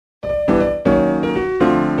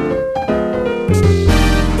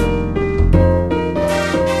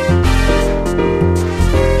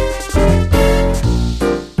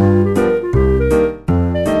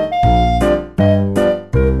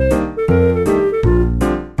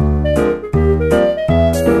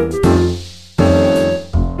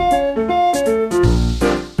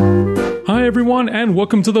and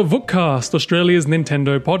welcome to the Vookcast, Australia's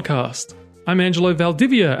Nintendo podcast. I'm Angelo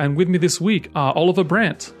Valdivia, and with me this week are Oliver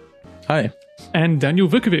Brandt. Hi. And Daniel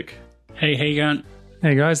Vukovic. Hey, how you going?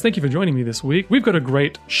 Hey guys, thank you for joining me this week. We've got a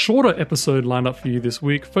great, shorter episode lined up for you this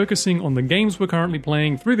week, focusing on the games we're currently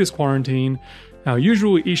playing through this quarantine, our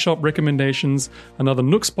usual eShop recommendations, another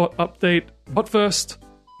Nookspot update, but first,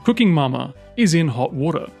 Cooking Mama is in hot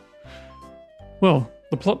water. Well,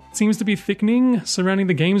 the plot seems to be thickening surrounding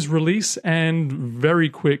the game's release and very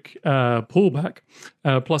quick pullback,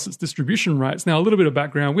 plus its distribution rights. Now, a little bit of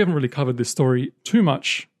background. We haven't really covered this story too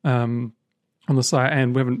much on the site,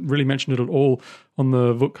 and we haven't really mentioned it at all on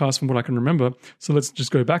the Vookcast from what I can remember. So let's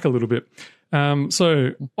just go back a little bit.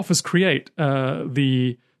 So Office Create,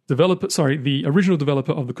 the original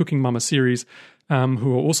developer of the Cooking Mama series,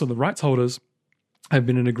 who are also the rights holders, have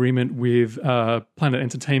been in agreement with Planet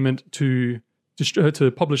Entertainment to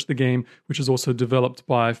publish the game, which is also developed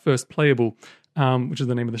by First Playable, which is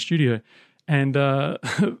the name of the studio. And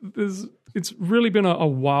it's really been a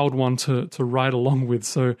wild one to ride along with.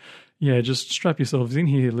 So yeah, just strap yourselves in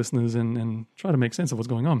here, listeners, and try to make sense of what's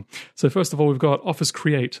going on. So first of all, we've got Office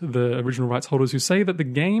Create, the original rights holders, who say that the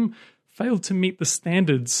game failed to meet the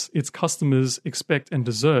standards its customers expect and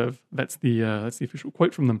deserve. That's the official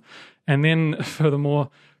quote from them. And then furthermore,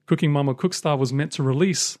 Cooking Mama Cookstar was meant to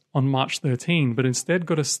release on March 13, but instead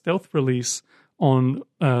got a stealth release on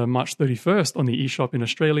March 31st on the eShop in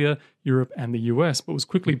Australia, Europe, and the US, but was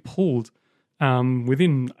quickly pulled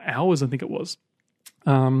within hours, I think it was.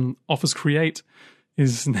 Office Create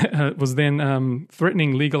was then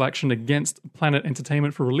threatening legal action against Planet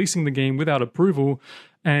Entertainment for releasing the game without approval,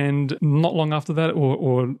 and not long after that,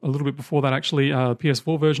 or a little bit before that actually,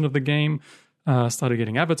 PS4 version of the game started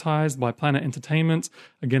getting advertised by Planet Entertainment,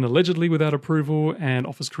 again allegedly without approval, and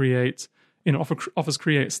Office Create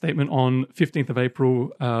statement on 15th of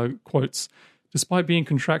April quotes, despite being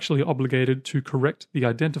contractually obligated to correct the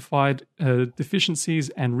identified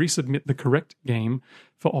deficiencies and resubmit the correct game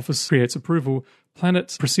for Office Create's approval,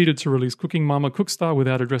 Planet proceeded to release Cooking Mama Cookstar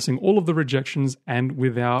without addressing all of the rejections and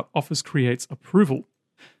without Office Create's approval.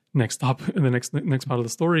 Next up, in the next part of the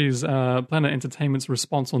story is Planet Entertainment's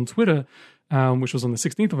response on Twitter, which was on the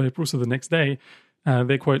 16th of April, so the next day.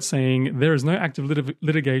 Their quote saying, "There is no active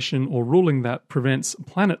litigation or ruling that prevents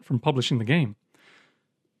Planet from publishing the game."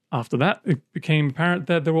 After that, it became apparent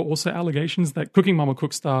that there were also allegations that Cooking Mama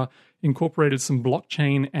Cookstar incorporated some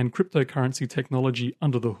blockchain and cryptocurrency technology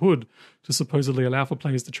under the hood to supposedly allow for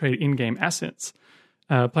players to trade in-game assets.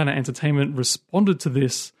 Planet Entertainment responded to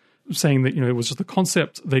this, saying that it was just a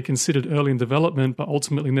concept they considered early in development, but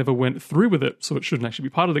ultimately never went through with it, so it shouldn't actually be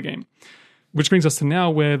part of the game. Which brings us to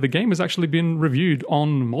now, where the game has actually been reviewed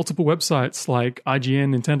on multiple websites like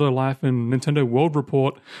IGN, Nintendo Life, and Nintendo World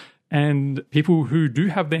Report. And people who do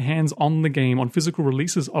have their hands on the game, on physical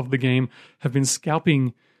releases of the game, have been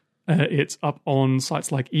scalping it up on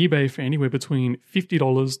sites like eBay for anywhere between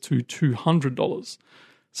 $50 to $200.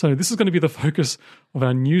 So this is going to be the focus of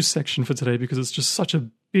our news section for today, because it's just such a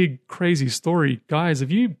big, crazy story. Guys,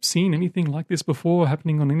 have you seen anything like this before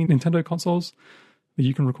happening on any Nintendo consoles that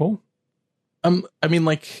you can recall? I mean,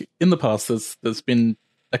 like in the past, there's been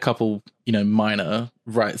a couple, minor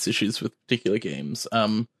rights issues with particular games.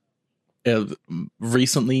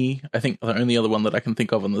 Recently, I think the only other one that I can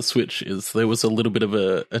think of on the Switch is there was a little bit of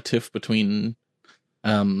a tiff between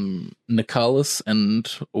Nicalis and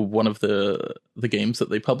one of the games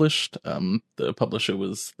that they published. The publisher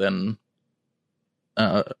was then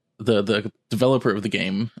the developer of the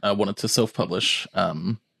game wanted to self-publish,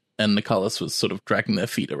 and Nicalis was sort of dragging their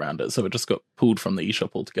feet around it, so it just got pulled from the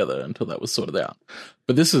eShop altogether until that was sorted out.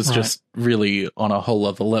 But this is just really on a whole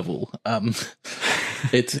other level.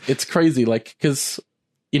 It's crazy, like, because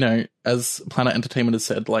as Planet Entertainment has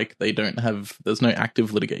said, like, there's no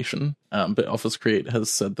active litigation, but Office Create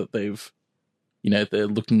has said that they're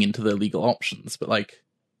looking into their legal options. But like,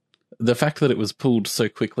 the fact that it was pulled so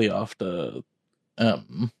quickly after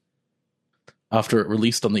it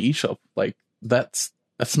released on the eShop, like, that's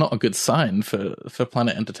not a good sign for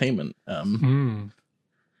Planet Entertainment.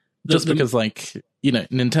 Just because, like,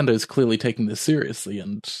 Nintendo's clearly taking this seriously,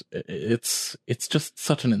 and it's just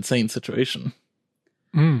such an insane situation.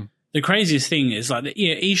 The craziest thing is, like,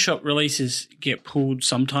 eShop releases get pulled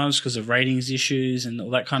sometimes because of ratings issues and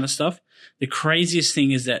all that kind of stuff. The craziest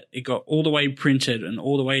thing is that it got all the way printed and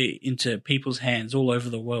all the way into people's hands all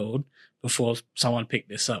over the world before someone picked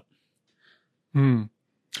this up.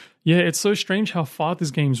 Yeah, it's so strange how far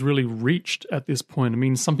this game's really reached at this point. I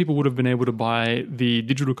mean, some people would have been able to buy the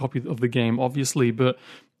digital copy of the game, obviously, but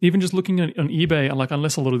even just looking on eBay, like,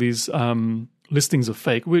 unless a lot of these listings are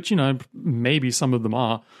fake, which, maybe some of them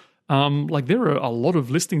are, Like there are a lot of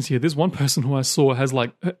listings here. There's one person who I saw has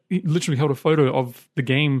like he literally held a photo of the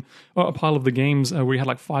game, or a pile of the games where he had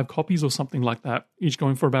like 5 copies or something like that, each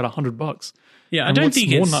going for about $100. Yeah, And what's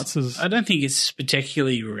more nuts is I don't think it's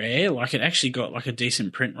particularly rare. Like it actually got like a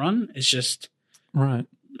decent print run. It's just right.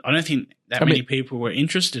 I don't think that many people were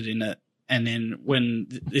interested in it. And then when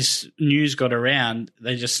this news got around,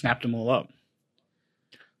 they just snapped them all up.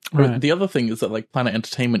 Right. The other thing is that like Planet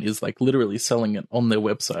Entertainment is like literally selling it on their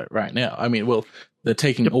website right now. I mean, well, they're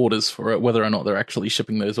taking orders for it. Whether or not they're actually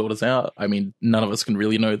shipping those orders out, I mean, none of us can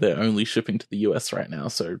really know. They're only shipping to the US right now,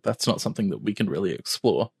 so that's not something that we can really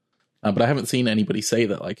explore. But I haven't seen anybody say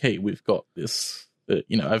that like, hey, we've got this.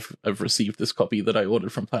 I've received this copy that I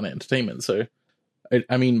ordered from Planet Entertainment. So,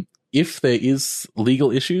 I mean, if there is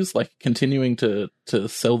legal issues like continuing to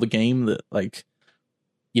sell the game that like,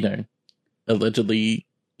 allegedly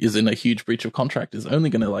is in a huge breach of contract is only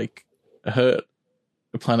going to like hurt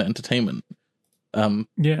Planet Entertainment.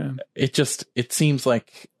 It seems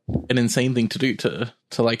like an insane thing to do to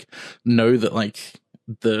like know that like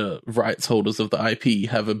the rights holders of the IP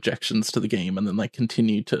have objections to the game and then like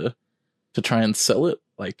continue to try and sell it.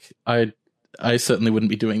 Like I certainly wouldn't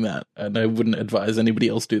be doing that, and I wouldn't advise anybody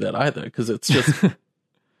else do that either, because it's just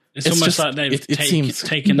it's almost just, like they've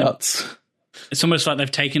taken nuts. It's almost like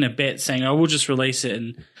they've taken a bet saying, "Oh, we'll just release it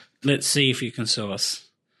and let's see if you can sue us."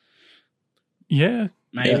 Yeah,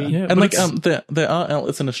 maybe. Yeah. And like there are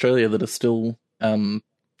outlets in Australia that are still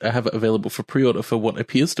have it available for pre-order for what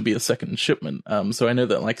appears to be a second shipment. So I know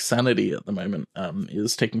that like Sanity at the moment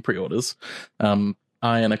is taking pre-orders. I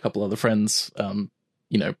and a couple other friends,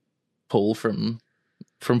 Paul from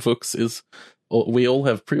Fuchs we all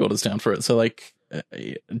have pre-orders down for it. So like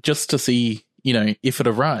just to see, if it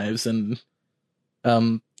arrives and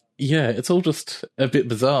it's all just a bit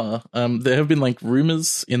bizarre. There have been like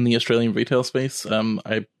rumors in the Australian retail space.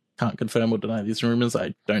 I can't confirm or deny these rumors.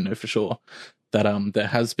 I don't know for sure that there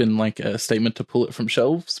has been like a statement to pull it from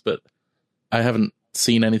shelves, but I haven't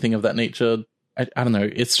seen anything of that nature. I don't know.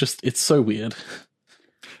 It's so weird.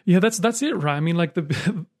 Yeah, that's it, right? I mean, like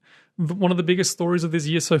one of the biggest stories of this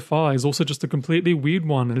year so far is also just a completely weird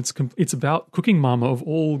one, and it's about Cooking Mama of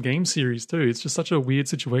all game series too. It's just such a weird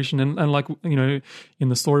situation, and like in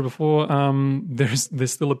the story before, there's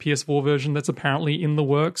still a PS4 version that's apparently in the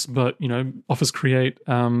works, but Office Create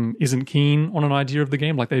isn't keen on an idea of the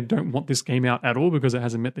game. Like they don't want this game out at all because it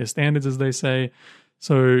hasn't met their standards, as they say.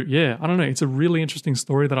 So yeah, I don't know. It's a really interesting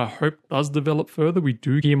story that I hope does develop further. We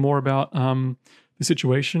do hear more about the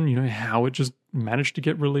situation, how it just managed to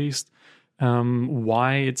get released,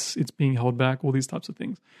 why it's being held back, all these types of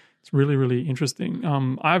things. It's really, really interesting.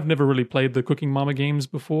 I've never really played the Cooking Mama games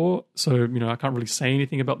before, so I can't really say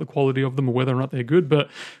anything about the quality of them or whether or not they're good, but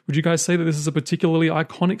would you guys say that this is a particularly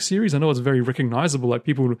iconic series? I know it's very recognizable. Like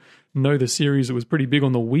people know the series. It was pretty big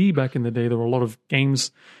on the Wii back in the day. There were a lot of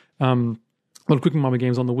games, a lot of Cooking Mama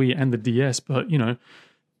games on the Wii and the DS, but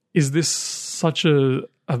is this such an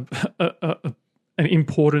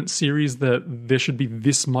important series that there should be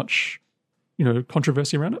this much,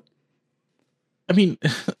 controversy around it? I mean,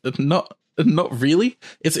 not really.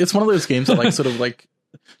 It's one of those games that like sort of like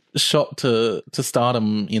shot to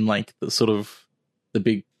stardom in like the sort of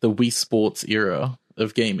the Wii Sports era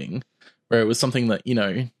of gaming, where it was something that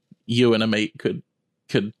you and a mate could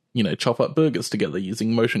chop up burgers together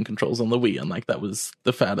using motion controls on the Wii, and like that was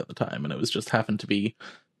the fad at the time, and it was just happened to be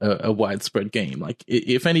a widespread game. Like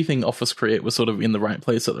if anything, Office Create was sort of in the right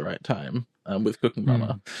place at the right time with Cooking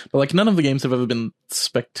Mama. But like none of the games have ever been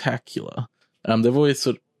spectacular. They've always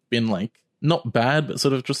sort of been like not bad, but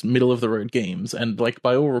sort of just middle of the road games. And like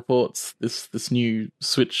by all reports, this new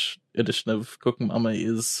Switch edition of Cooking Mama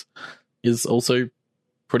is also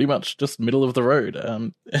pretty much just middle of the road.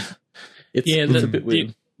 It's a bit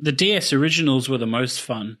weird. The DS originals were the most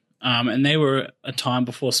fun, and they were a time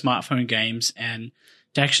before smartphone games, and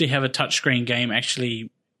to actually have a touchscreen game actually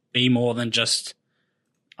be more than just,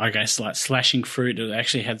 I guess, like slashing fruit. It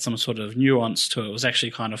actually had some sort of nuance to it. It was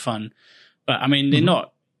actually kind of fun. But, I mean, they're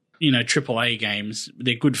not, AAA games.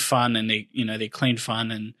 They're good fun, and they're clean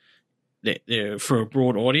fun, and they're for a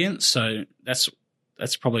broad audience. So that's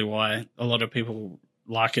probably why a lot of people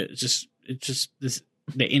like it.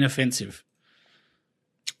 They're inoffensive.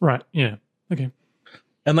 Right. Yeah. Okay.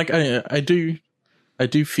 And like I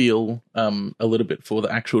do feel a little bit for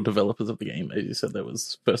the actual developers of the game. As you said, there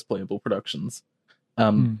was First Playable Productions.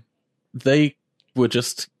 They were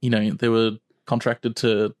just, they were contracted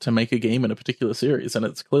to make a game in a particular series, and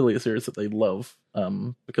it's clearly a series that they love,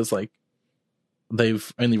 because like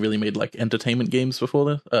they've only really made like entertainment games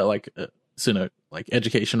before like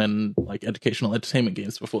education and like educational entertainment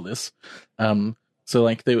games before this. So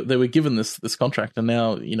like they were given this contract, and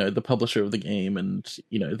now, you know, the publisher of the game and,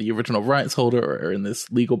 you know, the original rights holder are in this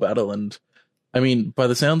legal battle. And I mean, by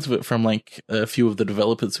the sounds of it, from like a few of the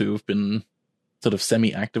developers who have been sort of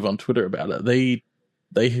semi-active on Twitter about it,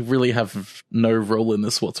 they really have no role in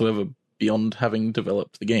this whatsoever beyond having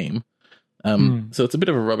developed the game. So it's a bit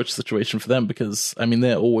of a rubbish situation for them, because I mean,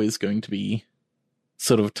 they're always going to be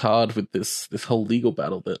sort of tarred with this whole legal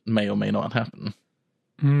battle that may or may not happen.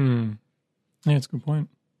 Yeah, that's a good point.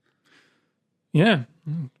 Yeah,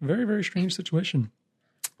 very, very strange situation.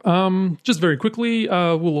 Just very quickly,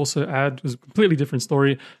 we'll also add a completely different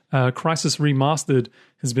story. Crysis Remastered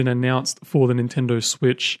has been announced for the Nintendo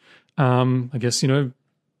Switch. I guess, you know,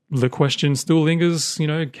 the question still lingers, you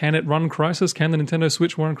know, can it run Crysis? Can the Nintendo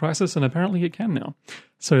Switch run Crysis? And apparently it can now.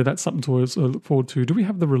 So that's something to look forward to. Do we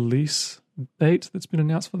have the release date that's been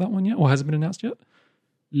announced for that one yet? Or has it been announced yet?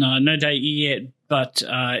 No date yet, but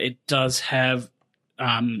it does have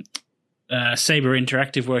Saber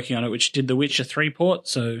Interactive working on it, which did the Witcher 3 port,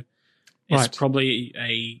 so it's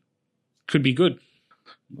probably could be good.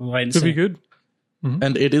 We'll wait and see. Could be good. Mm-hmm.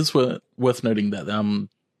 And it is worth noting that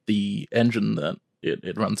the engine that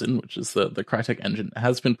it runs in, which is the Crytek engine,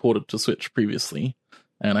 has been ported to Switch previously.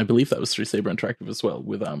 And I believe that was through Saber Interactive as well,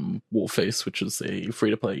 with Warface, which is a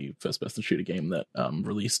free-to-play first-person shooter game that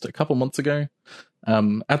released a couple months ago.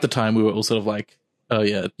 At the time, we were all sort of like, oh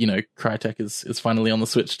yeah, you know, Crytek is finally on the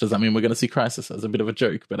Switch. Does that mean we're going to see Crysis? As a bit of a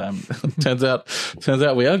joke, but turns out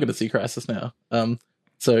we are going to see Crysis now.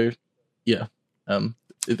 So yeah,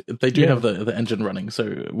 they do have the engine running,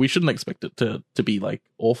 so we shouldn't expect it to be like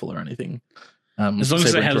awful or anything. As long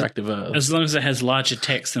as it has larger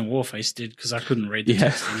text than Warface did, because I couldn't read the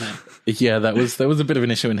text on that. Yeah, that was a bit of an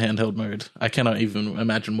issue in handheld mode. I cannot even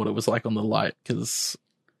imagine what it was like on the Lite, because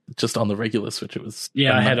just on the regular Switch it was.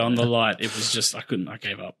 Yeah, I had on the Lite. It was just I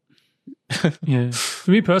gave up. Yeah, for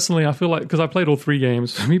me personally, I feel like, because I played all 3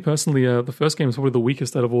 games. For me personally, the first game is probably the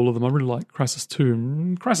weakest out of all of them. I really like Crysis 2,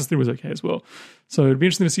 and Crysis 3 was okay as well. So it'd be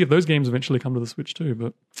interesting to see if those games eventually come to the Switch too.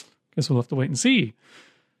 But I guess we'll have to wait and see.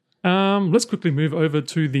 Let's quickly move over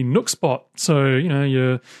to the Nook Spot. So, you know,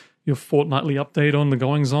 your fortnightly update on the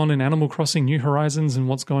goings on in Animal Crossing New Horizons and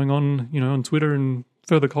what's going on, you know, on Twitter and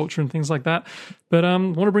further culture and things like that. But I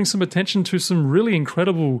want to bring some attention to some really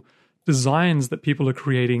incredible designs that people are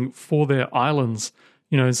creating for their islands.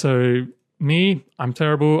 You know, so me, I'm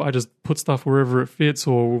terrible. I just put stuff wherever it fits,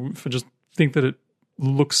 or if I just think that it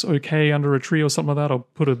looks okay under a tree or something like that, I'll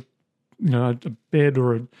put a bed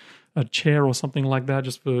or a chair or something like that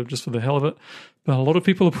just for the hell of it. But a lot of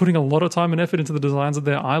people are putting a lot of time and effort into the designs of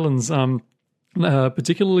their islands.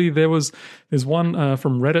 Particularly there's one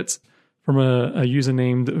from Reddit from a user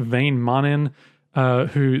named Vane Manen,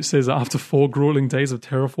 who says after 4 grueling days of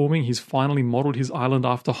terraforming, he's finally modeled his island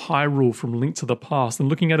after Hyrule from Link to the Past. And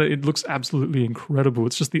looking at it, it looks absolutely incredible.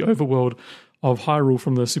 It's just the overworld of Hyrule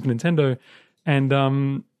from the Super Nintendo.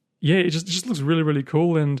 And it just looks really, really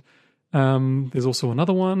cool. And there's also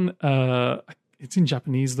another one. It's in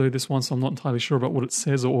Japanese though, this one, so I'm not entirely sure about what it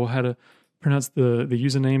says or how to pronounce the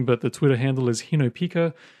username, but the Twitter handle is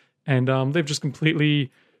Hinopika, and they've just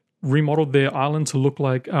completely remodeled their island to look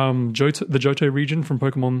like the Johto region from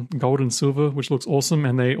Pokemon Gold and Silver, which looks awesome,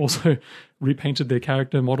 and they also repainted their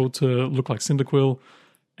character model to look like Cyndaquil.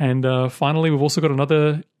 And finally, we've also got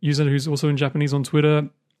another user who's also in Japanese on Twitter,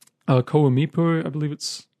 Kowamipo, I believe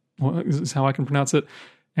is how I can pronounce it.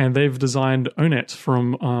 And they've designed Onet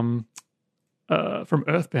from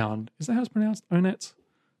Earthbound. Is that how it's pronounced? Onet?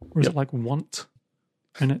 Or is it like Want?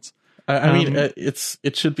 Onet? I mean,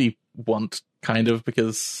 it should be Want, kind of,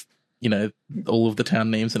 because, you know, all of the town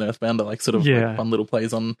names in Earthbound are like sort of like fun little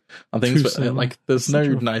plays on things, but like there's no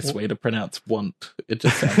nice way to pronounce Want. It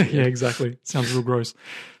just sounds weird. Yeah, exactly. Sounds real gross.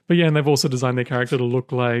 But yeah, and they've also designed their character to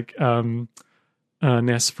look like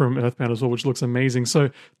Ness from Earthbound as well, which looks amazing. So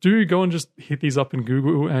do go and just hit these up in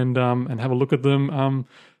Google and have a look at them.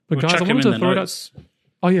 But we'll guys, I wanted to throw notes. it out.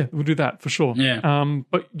 Oh yeah, we'll do that for sure. Yeah.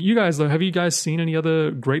 But you guys though, have you guys seen any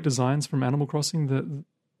other great designs from Animal Crossing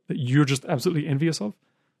that you're just absolutely envious of?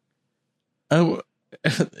 Oh,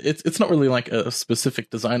 it's not really like a specific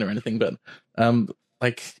design or anything, but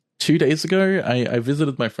like 2 days ago, I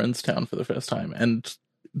visited my friend's town for the first time, and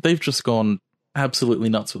they've just gone absolutely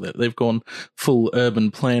nuts with it. They've gone full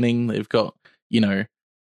urban planning. They've got, you know,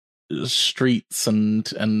 streets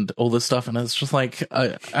and all this stuff, and it's just like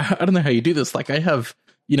I don't know how you do this. Like I have,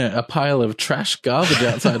 you know, a pile of trash garbage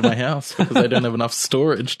outside my house because I don't have enough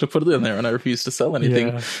storage to put it in there, and I refuse to sell anything.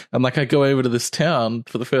 Yeah. And like I go over to this town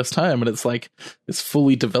for the first time, and it's like this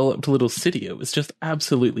fully developed little city. It was just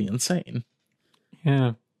absolutely insane.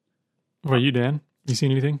 Yeah. What about you, Dan? You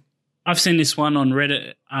seen anything? I've seen this one on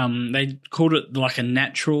Reddit. They called it like a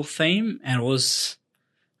natural theme, and it was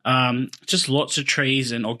just lots of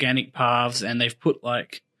trees and organic paths, and they've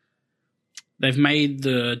made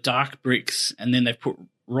the dark bricks, and then they've put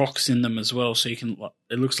rocks in them as well, so you can.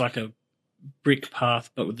 It looks like a brick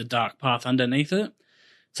path, but with the dark path underneath it,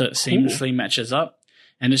 so it seamlessly matches up.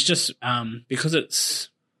 And it's just because it's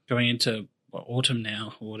going into autumn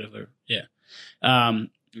now or whatever. Yeah,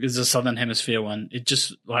 it's a southern hemisphere one. It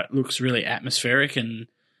just like looks really atmospheric and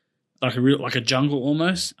like a jungle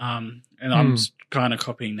almost. And I'm kind of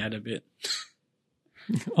copying that a bit.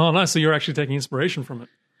 Oh, nice! So you're actually taking inspiration from it.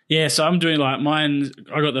 Yeah, so I'm doing like mine.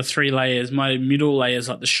 I got the 3 layers. My middle layer is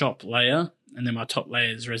like the shop layer, and then my top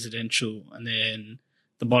layer is residential, and then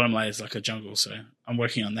the bottom layer is like a jungle. So I'm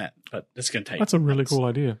working on that, but it's going to take. That's a really cool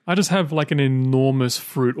idea. I just have like an enormous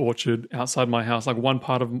fruit orchard outside my house. Like one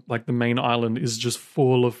part of like the main island is just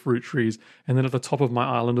full of fruit trees, and then at the top of my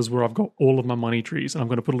island is where I've got all of my money trees, and I'm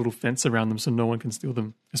going to put a little fence around them so no one can steal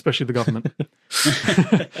them, especially the government.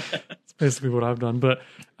 That's basically what I've done. But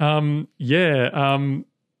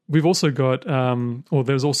we've also got,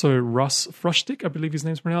 there's also Russ Frushtick, I believe his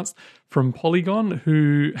name's pronounced, from Polygon,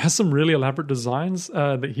 who has some really elaborate designs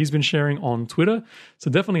that he's been sharing on Twitter.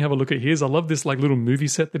 So definitely have a look at his. I love this like little movie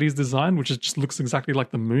set that he's designed, which just looks exactly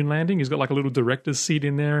like the moon landing. He's got like a little director's seat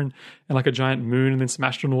in there and like a giant moon and then some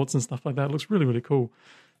astronauts and stuff like that. It looks really, really cool.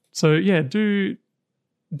 So yeah, do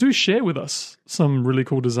share with us some really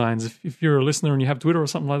cool designs. If you're a listener and you have Twitter or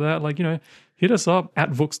something like that, like, hit us up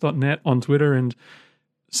at vooks.net on Twitter and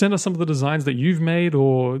send us some of the designs that you've made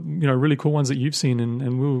or, really cool ones that you've seen,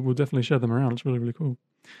 and we'll definitely share them around. It's really, really cool.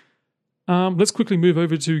 Let's quickly move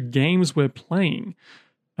over to games we're playing.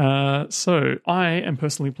 So I am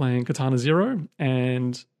personally playing Katana Zero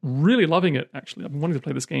and really loving it, actually. I've been wanting to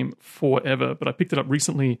play this game forever, but I picked it up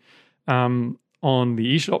recently on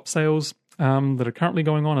the eShop sales that are currently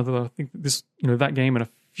going on. I think that game and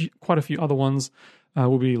quite a few other ones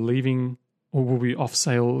will be leaving or will be off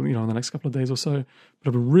sale, in the next couple of days or so. But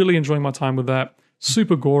I've been really enjoying my time with that.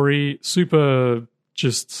 Super gory, super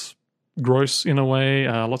just gross in a way.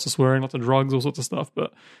 Lots of swearing, lots of drugs, all sorts of stuff.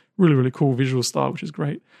 But really, really cool visual style, which is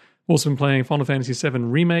great. Also been playing Final Fantasy VII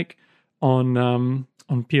Remake on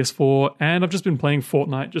PS4. And I've just been playing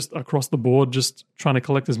Fortnite just across the board, just trying to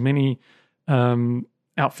collect as many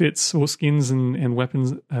outfits or skins and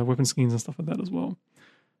weapon skins and stuff like that as well.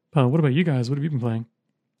 What about you guys? What have you been playing?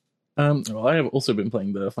 Well, I have also been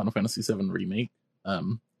playing the Final Fantasy VII Remake.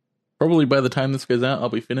 Probably by the time this goes out, I'll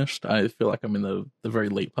be finished. I feel like I'm in the very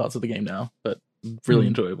late parts of the game now, but really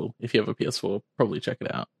enjoyable. If you have a PS4, probably check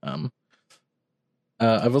it out.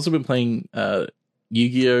 I've also been playing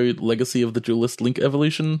Yu-Gi-Oh! Legacy of the Duelist Link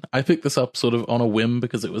Evolution. I picked this up sort of on a whim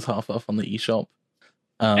because it was half off on the eShop.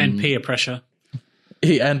 And peer pressure.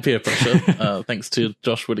 And peer pressure, thanks to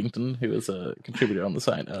Josh Whittington, who is a contributor on the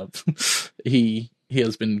site. He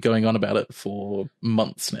has been going on about it for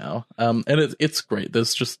months now, and it's great.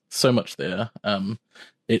 There's just so much there.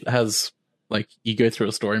 It has, like, you go through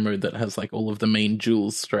a story mode that has, like, all of the main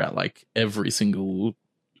jewels throughout, like, every single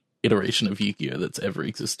iteration of Yu-Gi-Oh! That's ever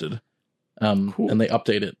existed. Cool. And they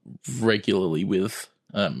update it regularly with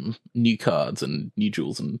new cards and new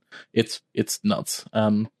jewels, and it's nuts.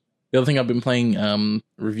 The other thing I've been playing,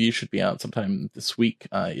 review should be out sometime this week,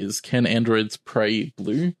 is Can Androids Pray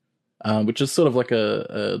Blue, which is sort of like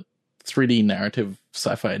a 3D narrative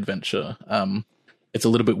sci-fi adventure. It's a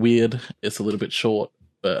little bit weird, it's a little bit short,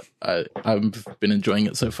 but I've been enjoying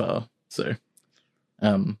it so far. So,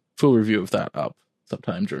 full review of that up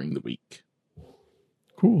sometime during the week.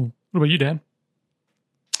 Cool. What about you, Dan?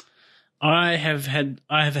 I have had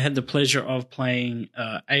the pleasure of playing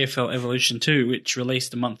AFL Evolution 2, which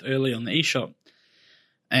released a month early on the eShop,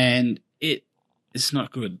 and it's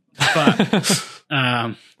not good.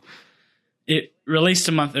 But it released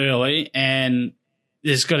a month early, and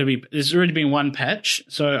there's already been one patch,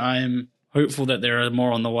 so I'm hopeful that there are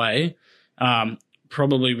more on the way.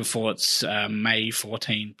 Probably before it's May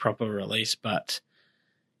 14 proper release, but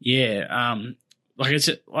yeah,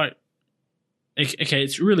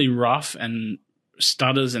 it's really rough and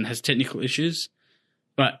stutters and has technical issues,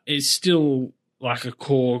 but it's still like a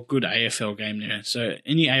core good AFL game there. So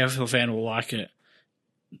any AFL fan will like it.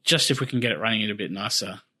 Just if we can get it running a bit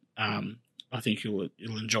nicer, I think you'll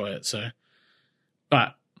enjoy it. So,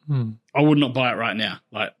 but I would not buy it right now.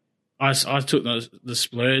 Like I took the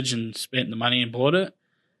splurge and spent the money and bought it.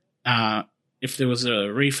 If there was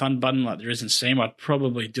a refund button like there is in Steam, I'd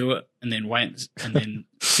probably do it and then wait and then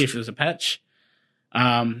see if there's a patch.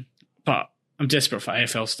 But I'm desperate for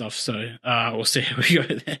AFL stuff, so we'll see how we go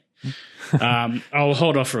there. I'll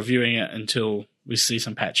hold off reviewing it until we see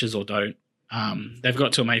some patches or don't. They've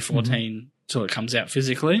got till May 14 till it comes out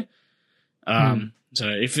physically. So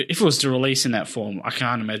if it was to release in that form, I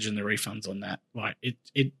can't imagine the refunds on that. Like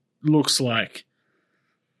it looks like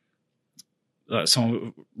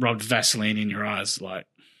someone rubbed Vaseline in your eyes, like,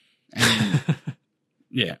 and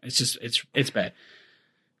yeah, it's bad.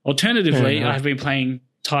 Alternatively, I've been playing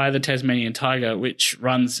Tyre the Tasmanian Tiger, which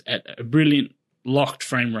runs at a brilliant locked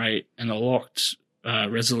frame rate and a locked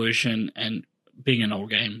resolution, and being an old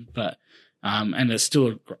game, but and it's still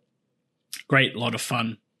a great lot of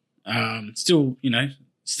fun. Still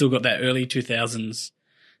got that early 2000s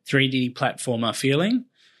 3D platformer feeling,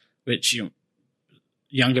 which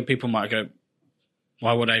younger people might go,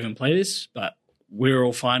 why would I even play this? But we're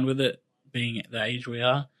all fine with it, being at the age we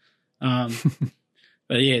are.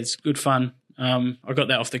 But yeah, it's good fun. I got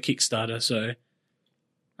that off the Kickstarter, so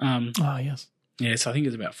yes. Yeah, so I think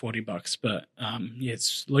it's about $40, but yeah,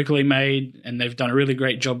 it's locally made, and they've done a really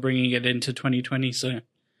great job bringing it into 2020. So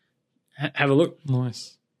have a look.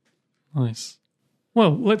 Nice.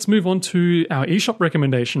 Well, let's move on to our eShop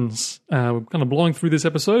recommendations. We're kind of blowing through this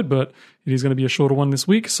episode, but it is going to be a shorter one this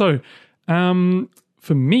week. So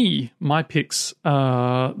for me, my picks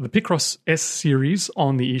are the Picross S series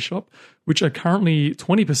on the eShop, which are currently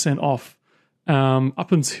 20% off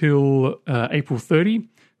up until April 30,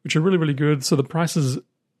 which are really, really good. So the prices,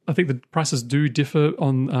 I think the prices do differ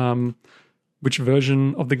on which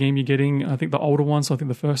version of the game you're getting. I think the older one, so I think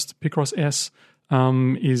the first Picross S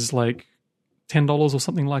is like $10 or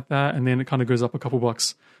something like that, and then it kind of goes up a couple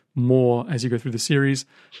bucks more as you go through the series.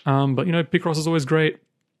 But Picross is always great.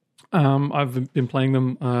 I've been playing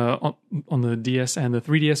them on the DS and the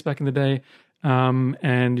 3DS back in the day,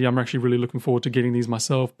 and yeah, I'm actually really looking forward to getting these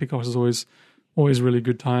myself. Picross is always really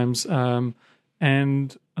good times.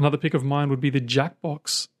 And another pick of mine would be the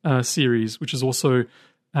Jackbox series, which is also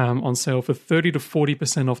on sale for 30 to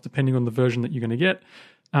 40% off, depending on the version that you're going to get.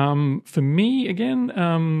 For me,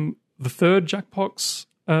 again, the third Jackbox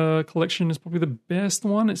collection is probably the best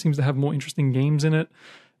one. It seems to have more interesting games in it.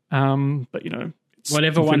 But it's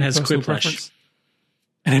whatever one has personal Quiplash. preference.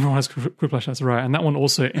 And everyone has Quiplash, that's right. And that one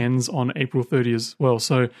also ends on April 30 as well.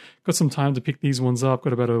 So got some time to pick these ones up.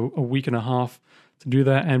 Got about a week and a half to do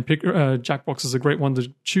that. And Jackbox is a great one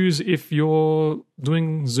to choose if you're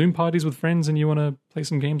doing Zoom parties with friends and you want to play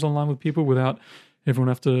some games online with people without everyone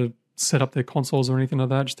have to set up their consoles or anything like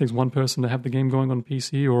that. It just takes one person to have the game going on a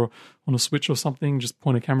PC or on a Switch or something. Just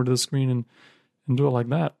point a camera to the screen and do it like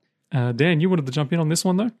that. Dan, you wanted to jump in on this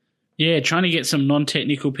one though? Yeah, trying to get some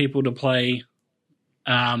non-technical people to play,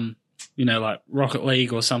 like Rocket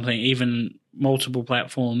League or something, even multiple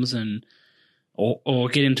platforms, and or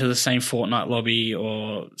get into the same Fortnite lobby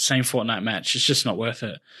or same Fortnite match. It's just not worth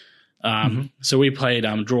it. So we played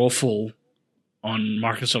Drawful on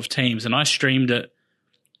Microsoft Teams, and I streamed it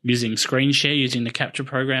using screen share, using the capture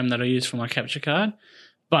program that I use for my capture card.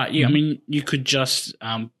 But yeah, I mean, you could just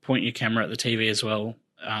point your camera at the TV as well,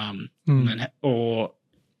 or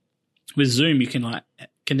with Zoom, you can like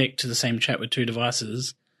connect to the same chat with two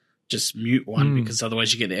devices. Just mute one because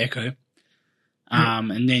otherwise you get the echo.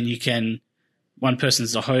 And then you can, one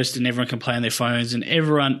person's the host and everyone can play on their phones, and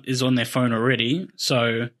everyone is on their phone already.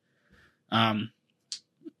 So, or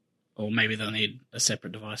maybe they'll need a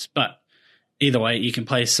separate device. But either way, you can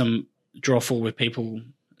play some Drawful with people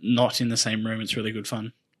not in the same room. It's really good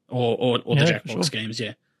fun. Or the Jackbox games,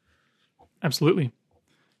 yeah. Absolutely.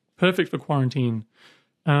 Perfect for quarantine.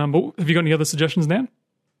 But have you got any other suggestions, Dan?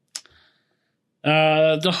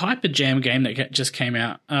 The Hyper Jam game that just came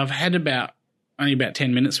out, I've had only about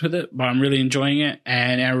 10 minutes with it, but I'm really enjoying it.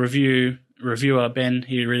 And our reviewer, Ben,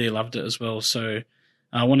 he really loved it as well. So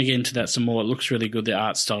I want to get into that some more. It looks really good. The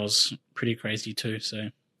art style's pretty crazy too. So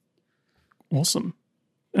awesome.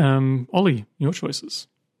 Ollie, your choices.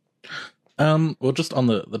 Well, just on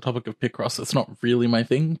the topic of Picross, it's not really my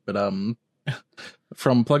thing, but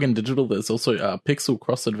from Plug-in Digital, there's also Pixel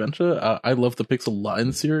Cross Adventure. I love the Pixel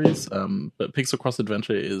Line series, but Pixel Cross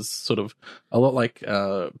Adventure is sort of a lot like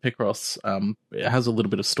Picross. It has a little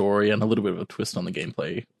bit of story and a little bit of a twist on the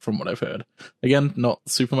gameplay, from what I've heard. Again, not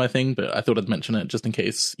super my thing, but I thought I'd mention it just in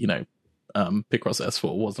case, Picross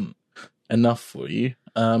S4 wasn't enough for you.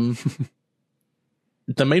 The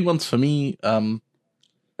main ones for me, and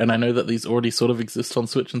I know that these already sort of exist on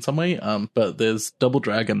Switch in some way, but there's Double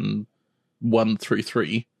Dragon 1 through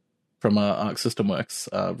 3 from Arc System Works,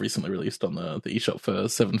 recently released on the eShop for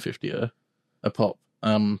 $7.50 a pop.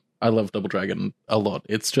 I love Double Dragon a lot.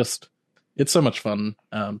 It's so much fun.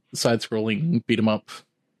 Side-scrolling, beat 'em up.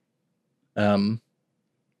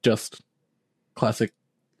 Just classic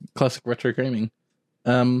retro gaming.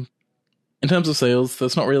 In terms of sales,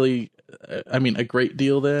 there's not really I mean, a great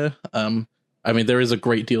deal there. I mean, there is a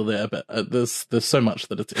great deal there, but there's so much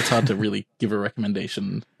that it's hard to really give a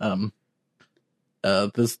recommendation.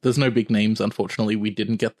 There's no big names, unfortunately. We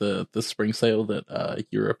didn't get the spring sale that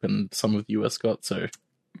Europe and some of the US got, so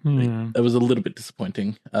it was a little bit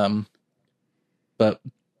disappointing. But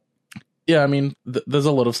yeah, I mean, there's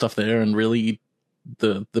a lot of stuff there, and really,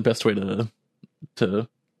 the best way to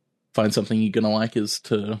find something you're gonna like is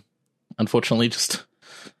to, unfortunately, just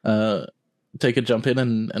take a jump in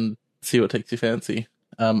and see what takes your fancy.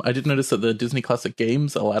 I did notice that the Disney Classic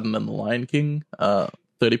games, Aladdin and the Lion King,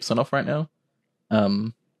 30% off right now.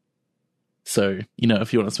 So, you know,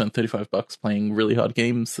 if you want to spend $35 playing really hard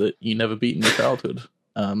games that you never beat in your childhood,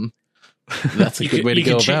 that's a good way to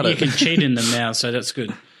go about it. You can cheat in them now, so that's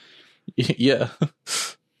good. Yeah.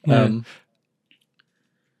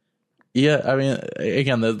 Yeah, I mean,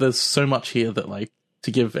 again, there's so much here that, like,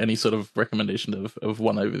 to give any sort of recommendation of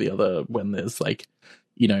one over the other when there's, like,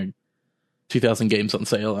 you know, 2,000 games on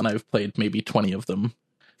sale and I've played maybe 20 of them,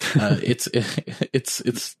 it's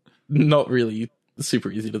not really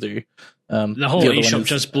super easy to do. The whole eShop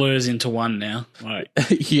just blurs into one now. Right.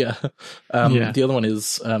 Yeah. The other one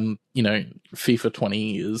is, you know, FIFA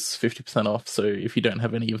 20 is 50% off. So if you don't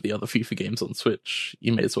have any of the other FIFA games on Switch,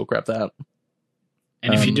 you may as well grab that.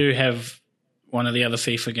 And if you do have one of the other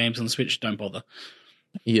FIFA games on Switch, don't bother.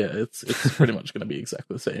 Yeah, it's pretty much going to be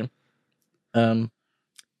exactly the same.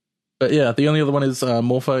 But yeah, the only other one is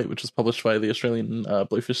Morphight, which is published by the Australian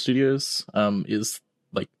Blowfish Studios, is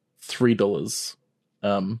like $3,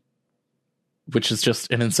 which is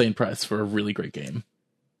just an insane price for a really great game.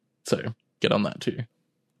 So get on that too.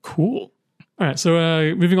 Cool. All right, so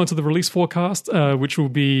moving on to the release forecast, which will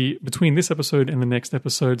be between this episode and the next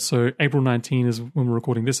episode. So April 19 is when we're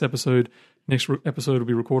recording this episode. Next episode will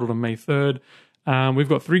be recorded on May 3rd. We've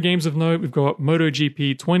got 3 games of note. We've got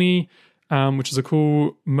MotoGP 20, which is a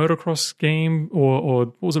cool motocross game, or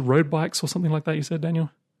what was it, road bikes or something like that you said,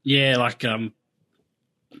 Daniel? Yeah, like, I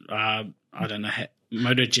don't know,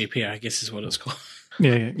 MotoGP, I guess is what it's called.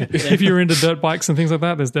 Yeah. If you're into dirt bikes and things like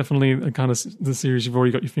that, there's definitely a kind of the series you've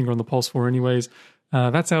already got your finger on the pulse for anyways.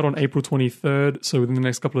 That's out on April 23rd, so within the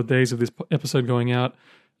next couple of days of this episode going out.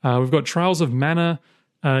 We've got Trials of Mana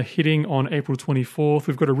hitting on April 24th.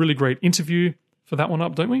 We've got a really great interview for that one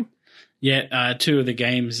up, don't we? Yeah, 2 of the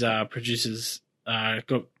game's producers,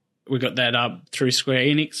 we got that up through Square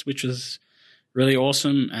Enix, which was really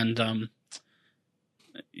awesome, and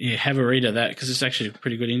yeah, have a read of that because it's actually a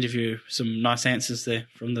pretty good interview. Some nice answers there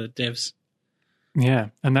from the devs. Yeah,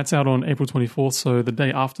 and that's out on April 24th, so the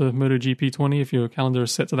day after MotoGP 20, if your calendar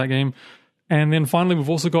is set to that game. And then finally, we've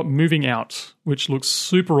also got Moving Out, which looks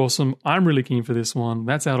super awesome. I'm really keen for this one.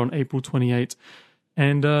 That's out on April 28th.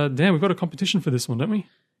 And Dan, we've got a competition for this one, don't we?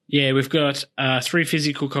 Yeah, we've got 3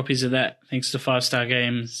 physical copies of that, thanks to 5 Star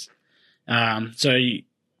Games. So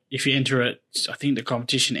if you enter it, I think the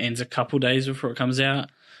competition ends a couple days before it comes out.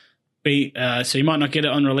 So you might not get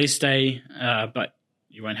it on release day, but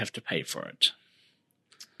you won't have to pay for it.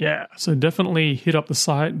 Yeah, so definitely hit up the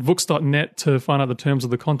site, vooks.net, to find out the terms of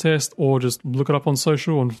the contest, or just look it up on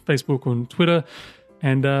social, on Facebook, on Twitter,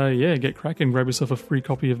 and get cracking, grab yourself a free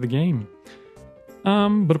copy of the game.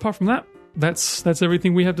 But apart from that, that's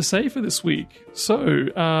everything we have to say for this week. So,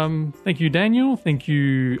 thank you, Daniel. Thank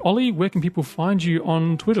you, Ollie. Where can people find you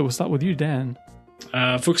on Twitter? We'll start with you, Dan.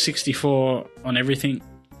 Vooks64 on everything.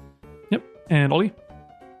 Yep. And Ollie?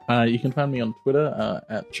 You can find me on Twitter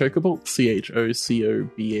at Chocobalt,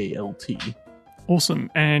 CHOCOBALT.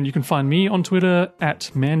 Awesome. And you can find me on Twitter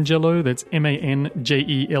at Manjello, that's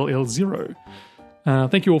MANJELL0.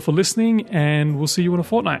 Thank you all for listening, and we'll see you in a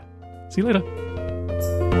fortnight. See you later.